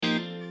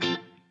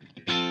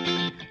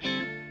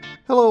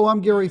Hello,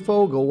 I'm Gary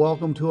Fogle.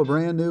 Welcome to a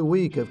brand new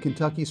week of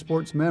Kentucky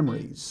Sports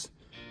Memories.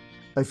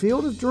 A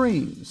field of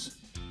dreams.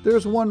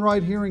 There's one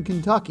right here in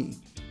Kentucky.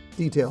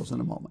 Details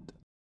in a moment.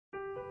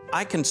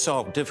 I can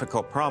solve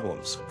difficult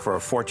problems for a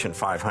Fortune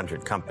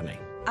 500 company.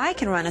 I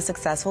can run a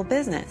successful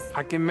business.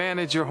 I can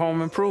manage your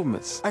home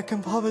improvements. I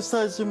can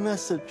publicize your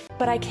message.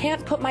 But I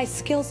can't put my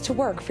skills to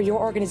work for your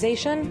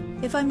organization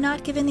if I'm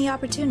not given the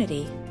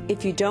opportunity.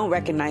 If you don't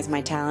recognize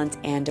my talents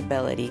and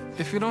ability.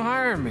 If you don't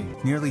hire me.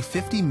 Nearly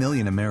 50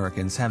 million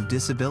Americans have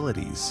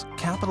disabilities.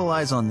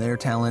 Capitalize on their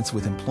talents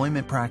with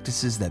employment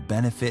practices that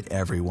benefit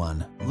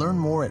everyone. Learn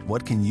more at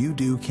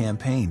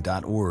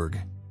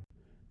whatcanyoudocampaign.org.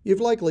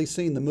 You've likely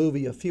seen the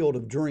movie A Field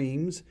of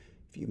Dreams.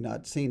 If you've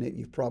not seen it,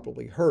 you've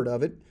probably heard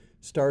of it.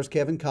 Stars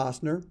Kevin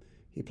Costner.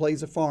 He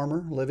plays a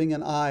farmer living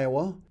in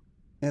Iowa.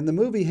 And the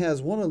movie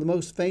has one of the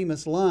most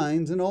famous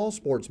lines in all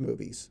sports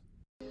movies.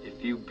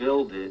 If you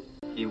build it,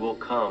 he will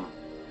come.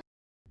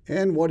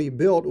 And what he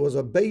built was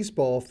a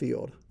baseball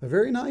field, a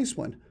very nice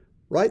one,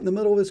 right in the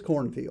middle of his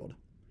cornfield.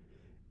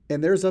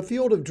 And there's a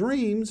Field of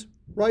Dreams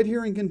right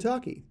here in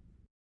Kentucky.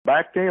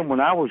 Back then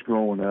when I was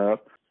growing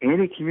up,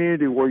 any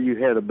community where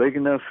you had a big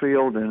enough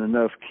field and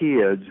enough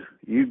kids,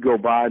 you'd go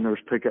by and there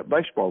was a pickup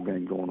baseball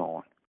game going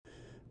on.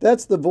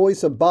 That's the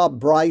voice of Bob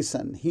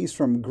Bryson. He's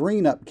from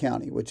Greenup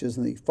County, which is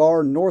in the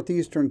far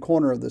northeastern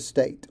corner of the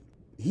state.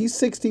 He's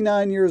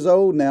 69 years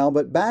old now,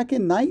 but back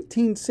in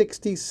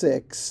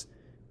 1966,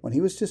 when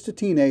he was just a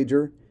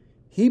teenager,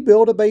 he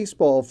built a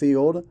baseball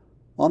field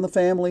on the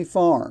family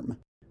farm.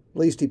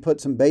 At least he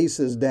put some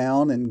bases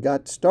down and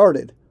got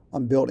started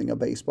on building a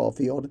baseball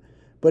field,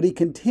 but he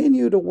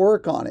continued to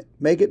work on it,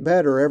 make it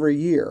better every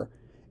year.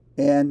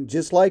 And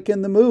just like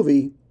in the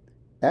movie,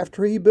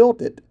 after he built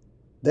it,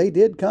 they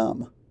did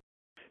come.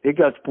 It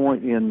got to the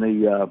point in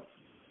the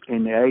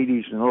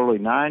 80s and early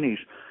 90s,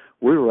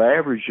 we were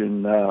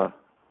averaging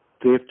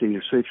 50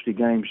 to 60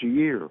 games a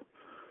year.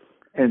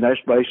 And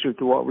that's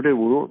basically what we did.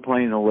 We weren't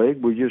playing a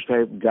league. We just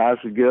had guys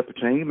that get up a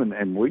team,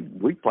 and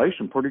we played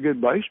some pretty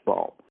good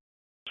baseball.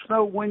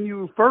 So when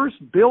you first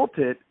built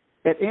it,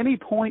 at any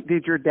point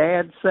did your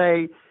dad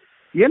say,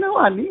 you know,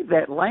 I need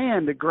that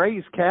land to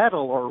graze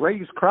cattle or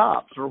raise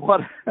crops or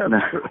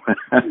whatever?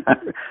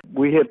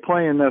 We had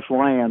plenty enough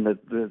land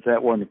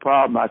that wasn't a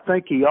problem. I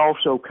think he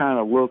also kind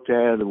of looked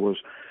at it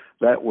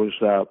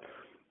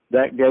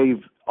that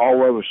gave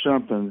all of us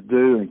something to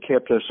do and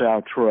kept us out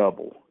of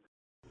trouble.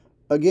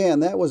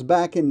 Again, that was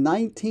back in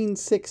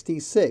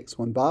 1966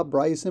 when Bob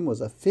Bryson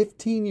was a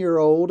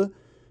 15-year-old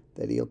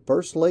that he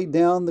first laid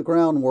down the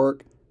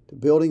groundwork to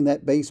building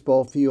that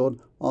baseball field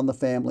on the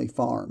family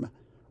farm.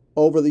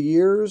 Over the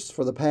years,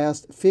 for the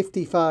past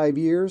 55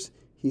 years,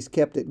 he's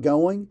kept it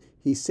going.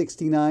 He's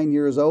 69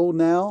 years old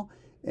now,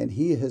 and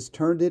he has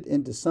turned it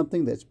into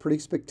something that's pretty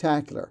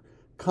spectacular,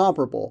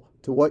 comparable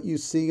to what you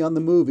see on the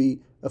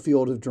movie A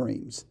Field of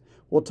Dreams.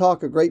 We'll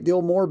talk a great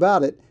deal more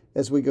about it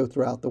as we go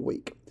throughout the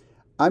week.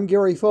 I'm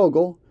Gary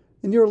Fogle,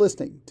 and you're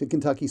listening to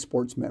Kentucky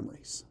Sports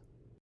Memories.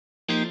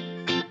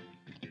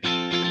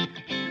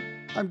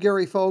 I'm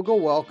Gary Fogle.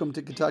 Welcome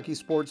to Kentucky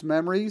Sports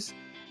Memories.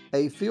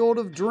 A Field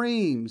of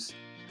Dreams,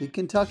 the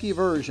Kentucky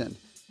version.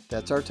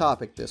 That's our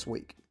topic this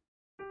week.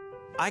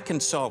 I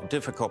can solve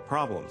difficult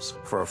problems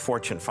for a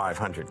Fortune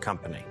 500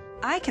 company.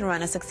 I can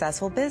run a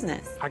successful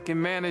business. I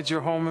can manage your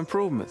home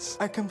improvements.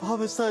 I can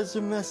publicize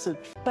your message.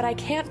 but I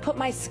can't put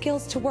my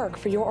skills to work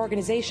for your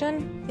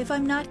organization if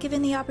I'm not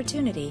given the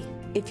opportunity.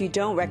 If you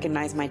don't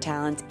recognize my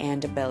talents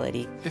and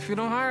ability. If you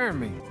don't hire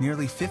me.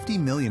 Nearly 50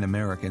 million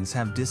Americans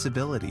have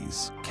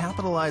disabilities.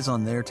 Capitalize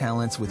on their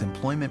talents with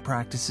employment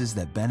practices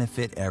that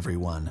benefit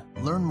everyone.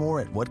 Learn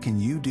more at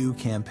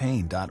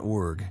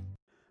whatcanyoudocampaign.org.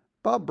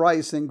 Bob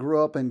Bryson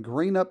grew up in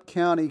Greenup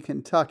County,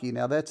 Kentucky.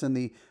 Now that's in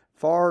the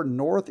far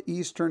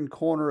northeastern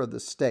corner of the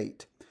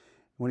state.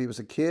 When he was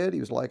a kid, he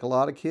was like a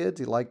lot of kids.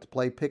 He liked to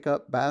play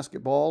pickup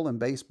basketball and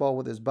baseball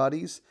with his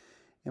buddies.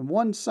 And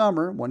one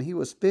summer, when he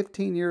was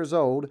 15 years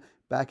old,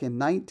 back in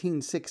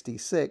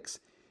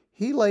 1966,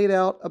 he laid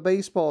out a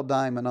baseball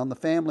diamond on the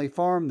family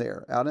farm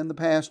there, out in the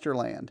pasture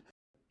land.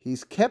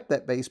 He's kept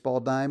that baseball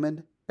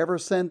diamond ever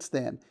since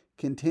then,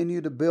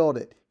 continued to build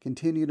it,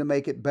 continued to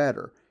make it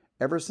better,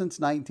 ever since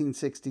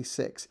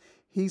 1966.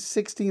 He's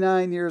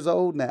 69 years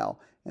old now,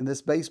 and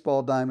this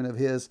baseball diamond of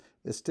his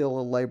is still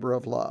a labor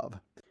of love.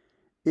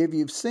 If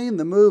you've seen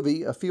the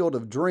movie A Field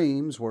of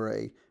Dreams, where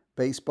a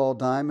baseball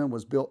diamond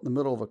was built in the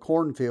middle of a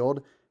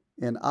cornfield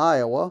in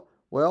Iowa,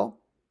 well,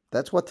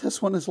 that's what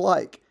this one is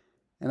like.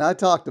 And I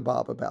talked to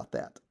Bob about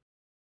that.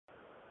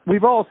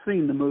 We've all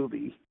seen the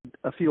movie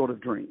A Field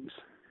of Dreams.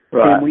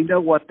 Right. And we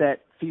know what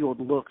that field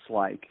looks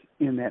like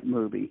in that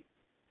movie.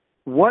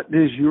 What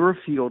does your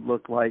field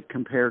look like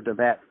compared to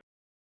that?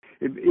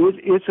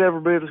 It's every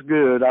bit as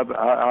good.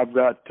 I've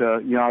got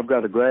I've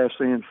got a grass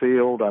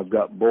infield. I've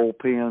got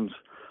bullpens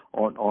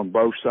on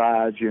both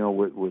sides,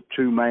 with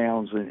two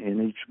mounds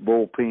in each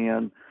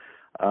bullpen.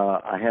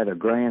 I had a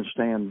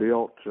grandstand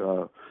built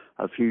a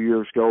few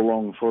years ago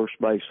along the first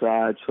base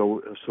side,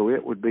 so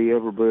it would be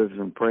every bit as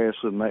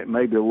impressive,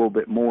 maybe a little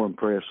bit more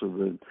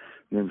impressive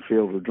than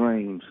Field of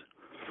Dreams.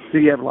 Do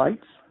you have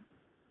lights?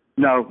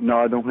 No,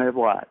 I don't have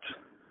lights.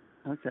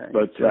 Okay,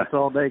 but so it's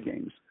all day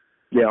games.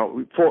 Yeah,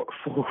 for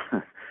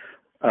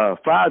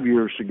 5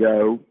 years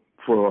ago,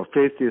 for our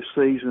 50th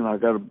season, I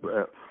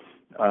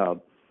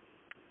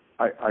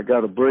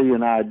got a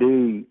brilliant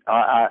idea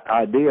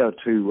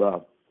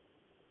to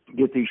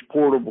get these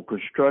portable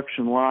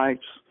construction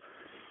lights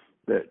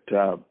that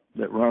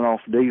run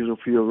off diesel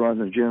fuel, run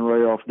the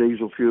generator off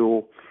diesel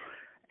fuel,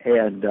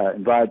 and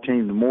invite a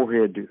team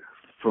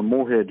from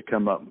Moorhead to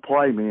come up and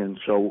play me. And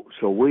so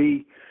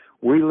we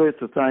lit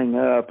the thing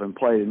up and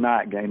played a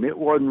night game. It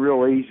wasn't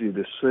real easy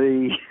to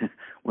see.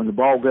 When the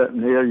ball got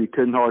in the air, you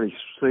couldn't hardly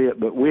see it,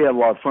 but we had a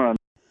lot of fun.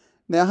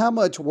 Now, how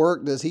much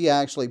work does he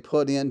actually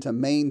put into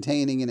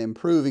maintaining and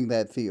improving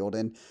that field?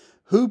 And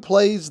who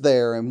plays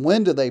there? And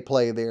when do they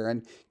play there?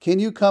 And can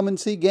you come and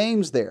see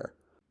games there?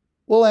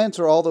 We'll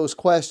answer all those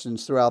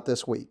questions throughout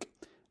this week.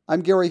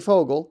 I'm Gary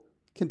Fogle,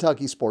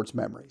 Kentucky Sports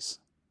Memories.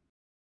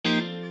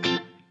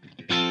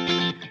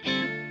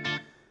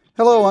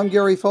 Hello, I'm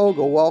Gary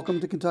Fogle. Welcome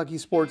to Kentucky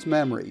Sports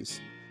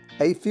Memories.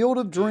 A Field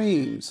of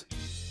Dreams,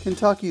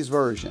 Kentucky's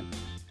version.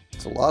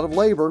 It's a lot of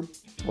labor.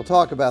 We'll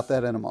talk about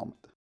that in a moment.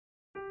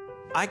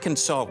 I can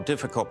solve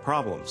difficult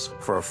problems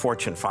for a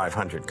Fortune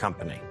 500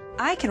 company.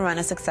 I can run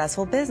a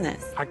successful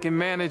business. I can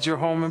manage your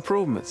home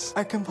improvements.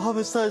 I can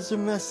publicize your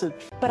message.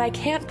 But I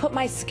can't put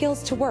my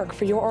skills to work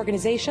for your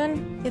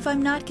organization if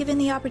I'm not given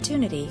the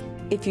opportunity.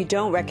 If you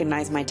don't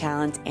recognize my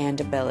talents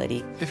and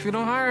ability. If you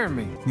don't hire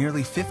me.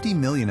 Nearly 50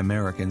 million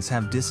Americans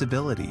have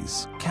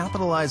disabilities.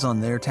 Capitalize on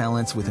their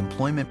talents with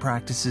employment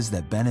practices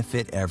that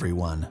benefit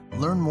everyone.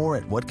 Learn more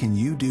at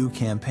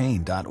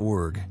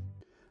whatcanyoudocampaign.org.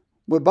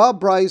 When Bob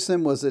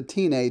Bryson was a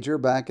teenager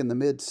back in the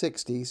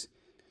mid-'60s,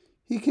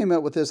 he came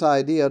up with this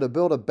idea to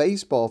build a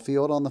baseball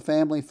field on the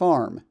family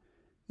farm,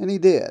 and he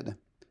did.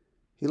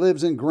 He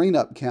lives in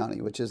Greenup County,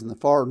 which is in the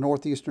far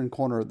northeastern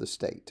corner of the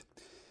state.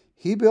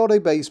 He built a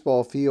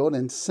baseball field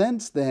and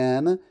since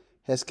then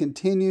has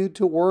continued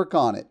to work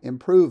on it,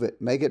 improve it,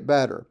 make it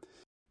better.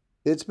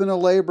 It's been a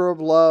labor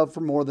of love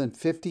for more than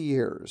 50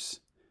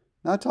 years.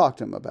 Now talk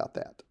to him about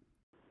that.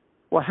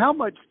 Well, how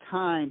much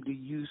time do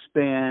you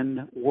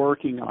spend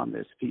working on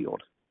this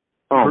field?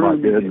 Oh, my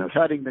Pruning goodness. and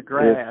cutting the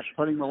grass,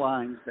 putting the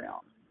lines down.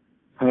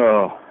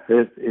 Oh,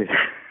 it's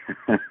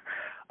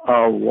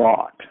a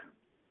lot.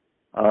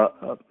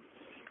 A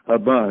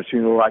bunch.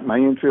 Like my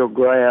infield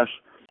grass,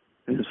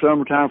 in the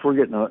summertime, if we're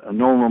getting a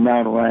normal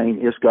amount of rain,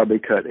 it's got to be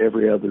cut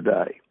every other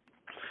day.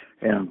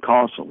 And I'm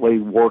constantly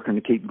working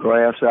to keep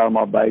grass out of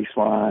my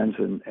baselines.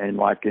 And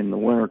like in the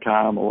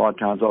wintertime, a lot of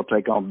times I'll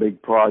take on big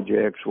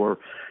projects where,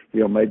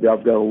 maybe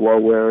I've got a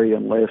low area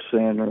and left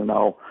center, and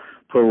I'll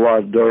put a lot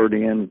of dirt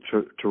in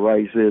to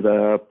raise it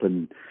up.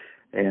 And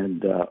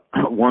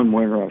one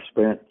winter I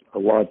spent a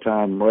lot of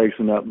time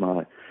raising up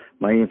my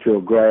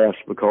infield grass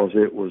because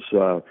it was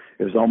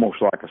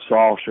almost like a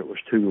sauce. It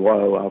was too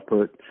low. I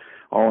put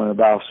in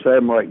about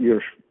 7 or 8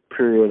 years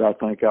period, I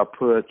think I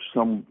put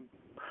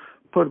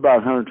about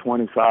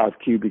 125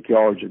 cubic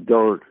yards of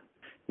dirt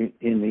in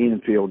the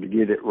infield to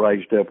get it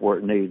raised up where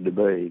it needed to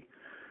be.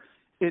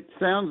 It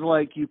sounds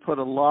like you put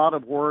a lot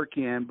of work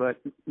in,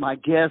 but my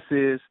guess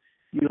is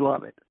you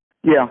love it.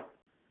 Yeah,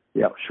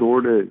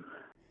 sure do.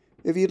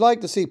 If you'd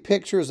like to see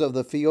pictures of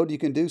the field, you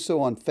can do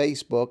so on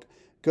Facebook.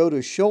 Go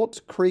to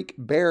Schultz Creek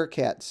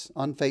Bearcats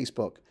on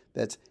Facebook.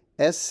 That's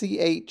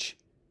SCHULTZ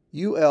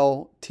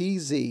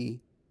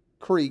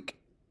Creek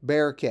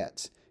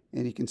Bearcats.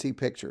 And you can see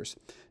pictures.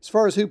 As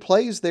far as who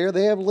plays there,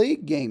 they have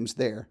league games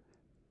there.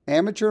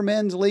 Amateur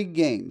men's league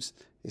games.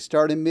 They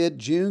start in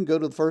mid-June, go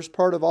to the first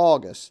part of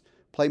August.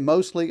 Play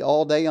mostly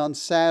all day on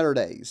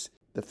Saturdays.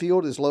 The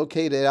field is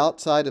located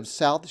outside of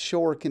South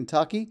Shore,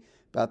 Kentucky,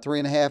 about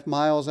 3.5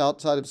 miles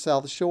outside of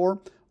South Shore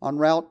on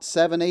Route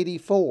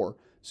 784.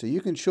 So you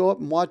can show up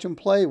and watch them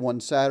play one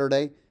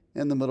Saturday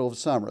in the middle of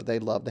summer.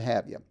 They'd love to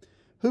have you.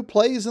 Who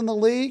plays in the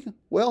league?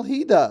 Well,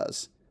 he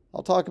does.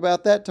 I'll talk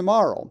about that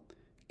tomorrow.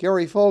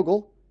 Gary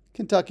Fogle,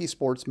 Kentucky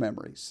Sports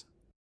Memories.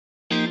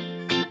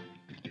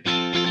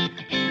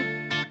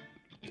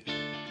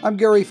 I'm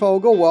Gary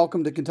Fogle.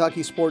 Welcome to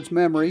Kentucky Sports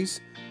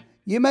Memories.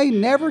 You may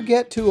never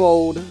get too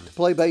old to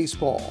play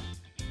baseball.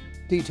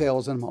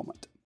 Details in a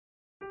moment.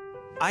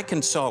 I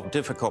can solve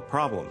difficult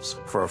problems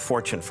for a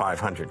Fortune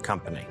 500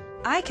 company.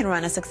 I can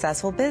run a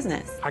successful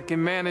business. I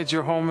can manage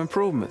your home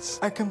improvements.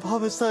 I can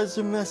publicize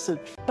your message.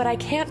 but I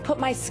can't put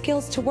my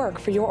skills to work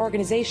for your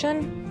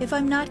organization if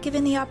I'm not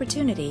given the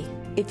opportunity.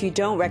 If you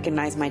don't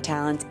recognize my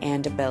talents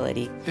and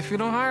ability. If you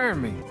don't hire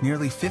me.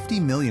 Nearly 50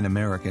 million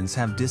Americans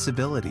have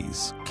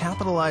disabilities.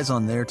 Capitalize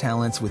on their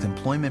talents with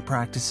employment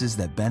practices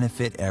that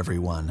benefit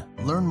everyone.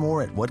 Learn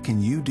more at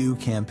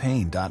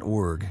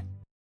whatcanyoudocampaign.org.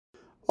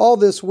 All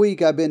this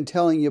week I've been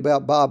telling you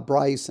about Bob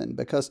Bryson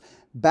because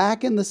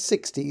back in the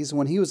 60s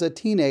when he was a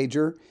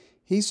teenager,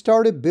 he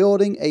started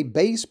building a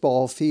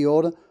baseball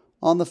field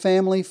on the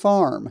family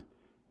farm,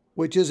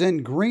 which is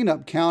in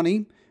Greenup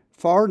County,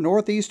 far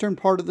northeastern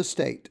part of the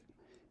state.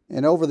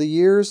 And over the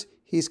years,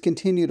 he's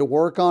continued to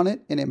work on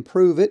it and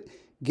improve it.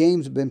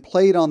 Games have been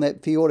played on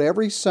that field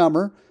every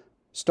summer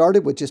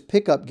Started with just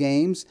pickup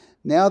games.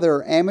 Now there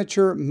are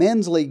amateur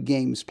men's league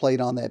games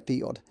played on that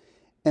field.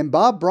 And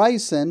Bob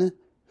Bryson,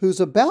 who's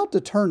about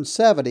to turn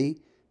 70,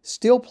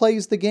 still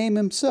plays the game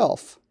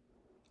himself.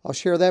 I'll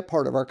share that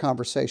part of our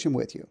conversation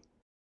with you.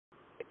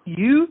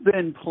 You've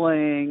been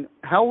playing,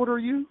 how old are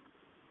you?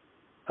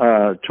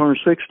 Turned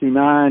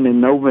 69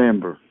 in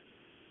November.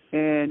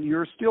 And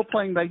you're still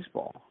playing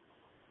baseball.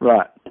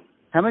 Right.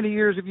 How many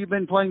years have you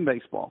been playing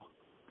baseball?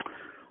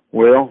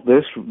 Well,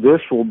 this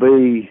will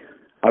be.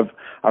 I've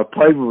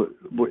played.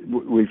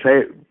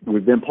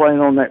 We've been playing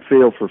on that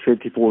field for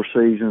 54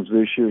 seasons.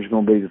 This year is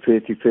going to be the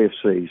 55th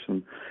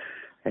season,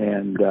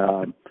 and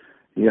I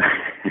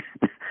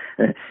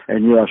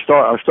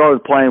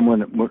started playing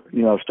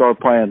I started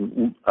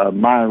playing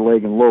minor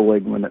league and little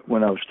league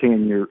when I was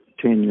 10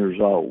 years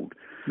old.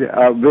 Yeah.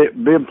 I've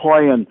been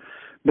playing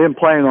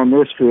on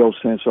this field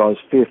since I was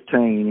 15.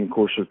 And of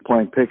course, I was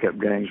playing pickup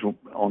games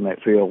on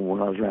that field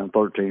when I was around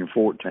 13 or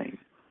 14.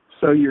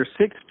 So you're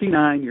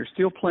 69. You're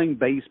still playing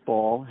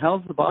baseball.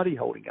 How's the body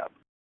holding up?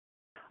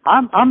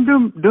 I'm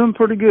doing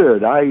pretty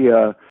good.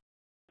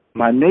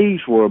 My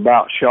knees were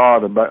about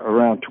shot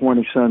around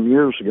 20-some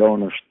years ago,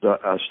 and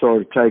I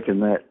started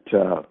taking that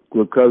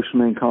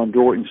glucosamine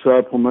chondroitin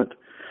supplement.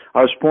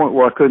 I was at a point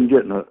where I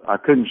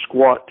couldn't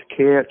squat to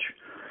catch.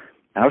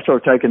 And I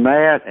started taking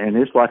that, and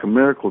it's like a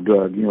miracle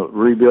drug. It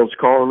rebuilds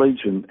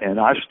cartilage, and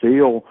I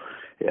still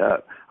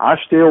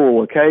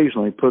will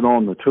occasionally put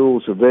on the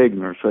tools of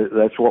ignorance.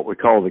 That's what we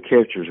call the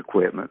catcher's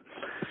equipment.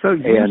 So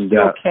you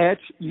still catch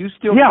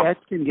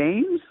in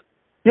games?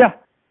 Yeah.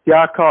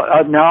 I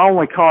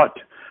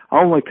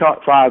only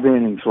caught 5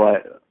 innings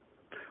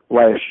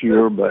last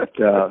year, but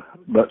 4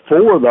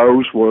 of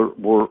those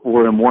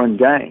were in one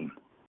game.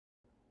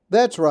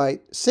 That's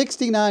right.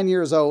 69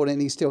 years old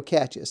and he still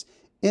catches.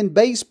 In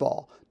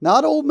baseball,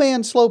 not old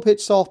man slow pitch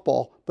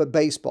softball, but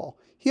baseball.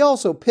 He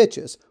also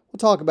pitches. We'll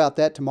talk about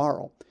that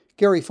tomorrow.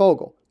 Gary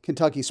Fogle,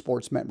 Kentucky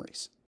Sports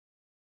Memories.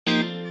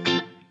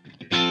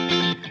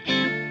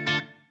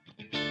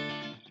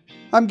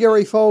 I'm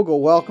Gary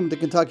Fogle. Welcome to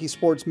Kentucky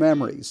Sports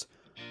Memories.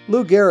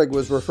 Lou Gehrig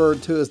was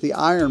referred to as the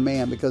Iron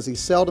Man because he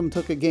seldom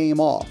took a game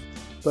off.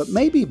 But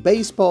maybe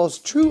baseball's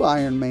true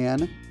Iron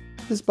Man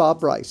is Bob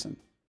Bryson.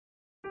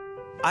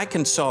 I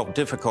can solve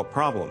difficult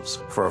problems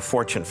for a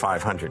Fortune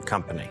 500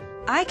 company.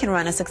 I can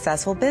run a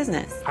successful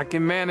business. I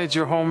can manage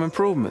your home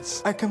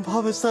improvements. I can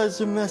publicize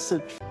your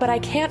message. But I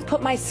can't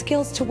put my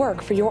skills to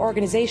work for your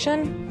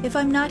organization if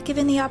I'm not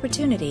given the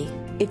opportunity.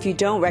 If you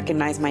don't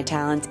recognize my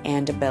talents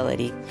and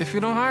ability. If you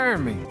don't hire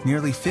me.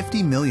 Nearly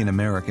 50 million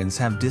Americans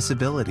have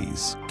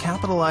disabilities.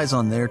 Capitalize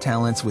on their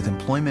talents with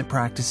employment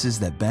practices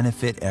that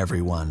benefit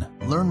everyone.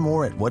 Learn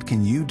more at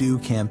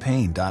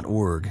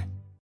whatcanyoudocampaign.org.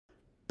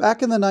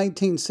 Back in the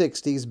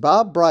 1960s,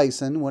 Bob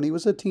Bryson, when he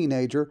was a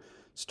teenager,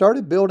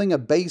 started building a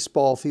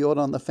baseball field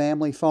on the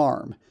family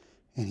farm,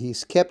 and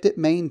he's kept it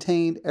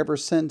maintained ever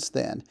since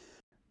then.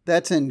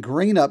 That's in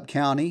Greenup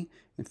County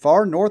in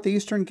far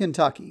northeastern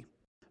Kentucky.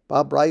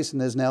 Bob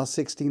Bryson is now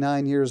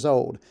 69 years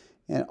old,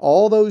 and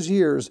all those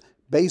years,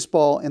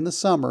 baseball in the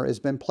summer has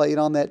been played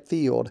on that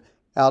field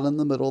out in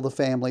the middle of the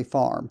family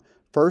farm.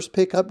 First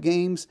pickup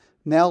games,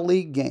 now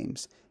league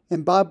games.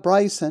 And Bob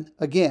Bryson,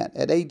 again,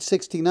 at age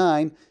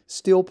 69,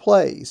 still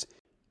plays.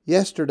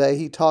 Yesterday,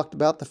 he talked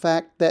about the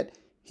fact that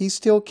he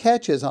still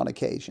catches on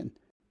occasion.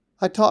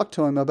 I talked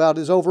to him about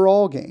his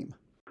overall game.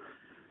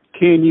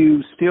 Can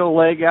you still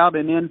leg out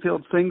an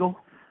infield single?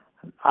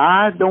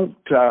 I don't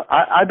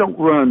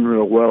run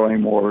real well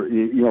anymore.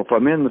 If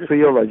I'm in the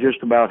field, I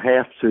just about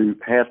have to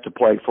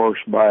play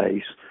first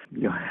base.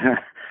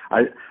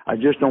 I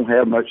just don't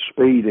have much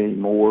speed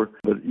anymore,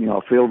 but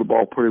I feel the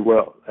ball pretty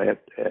well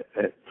at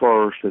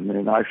first, and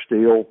then I'm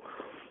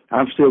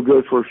still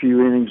good for a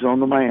few innings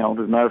on the mound.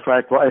 As a matter of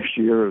fact, last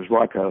year it was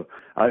like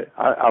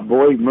I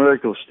believe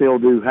miracles still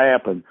do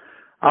happen.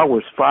 I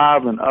was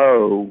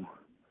 5-0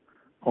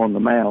 on the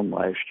mound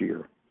last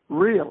year.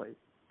 Really?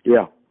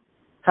 Yeah.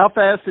 How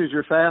fast is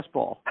your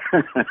fastball?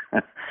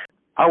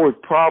 I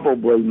would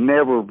probably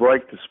never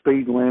break the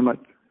speed limit.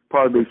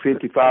 Probably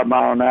 55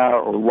 mile an hour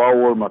or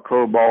lower. My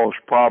curveball is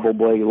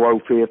probably low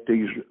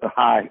 50s,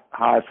 high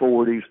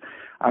 40s.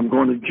 I'm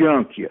going to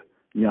junk you.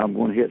 I'm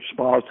going to hit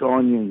spots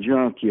on you and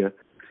junk you.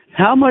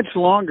 How much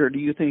longer do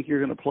you think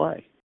you're going to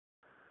play?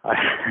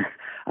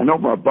 I know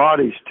my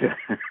body's telling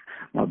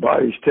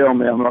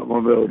me I'm not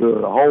going to be able to do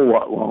it a whole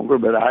lot longer,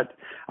 but I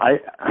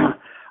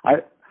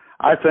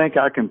think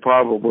I can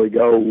probably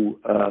go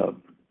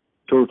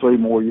 2 or 3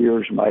 more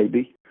years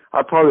maybe.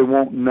 I probably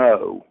won't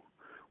know.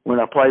 When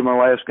I play my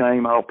last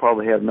game, I'll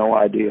probably have no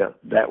idea.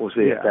 That was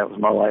it. Yeah. That was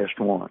my last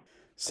one.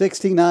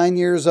 69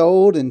 years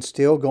old and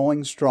still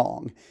going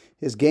strong.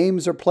 His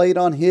games are played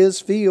on his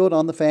field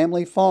on the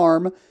family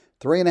farm,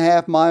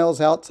 3.5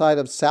 miles outside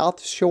of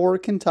South Shore,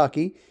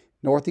 Kentucky,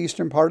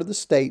 northeastern part of the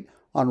state,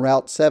 on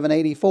Route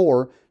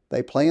 784.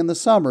 They play in the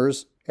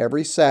summers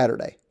every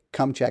Saturday.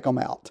 Come check them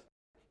out.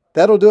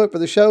 That'll do it for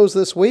the shows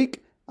this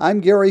week.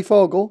 I'm Gary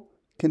Fogle,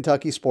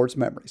 Kentucky Sports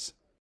Memories.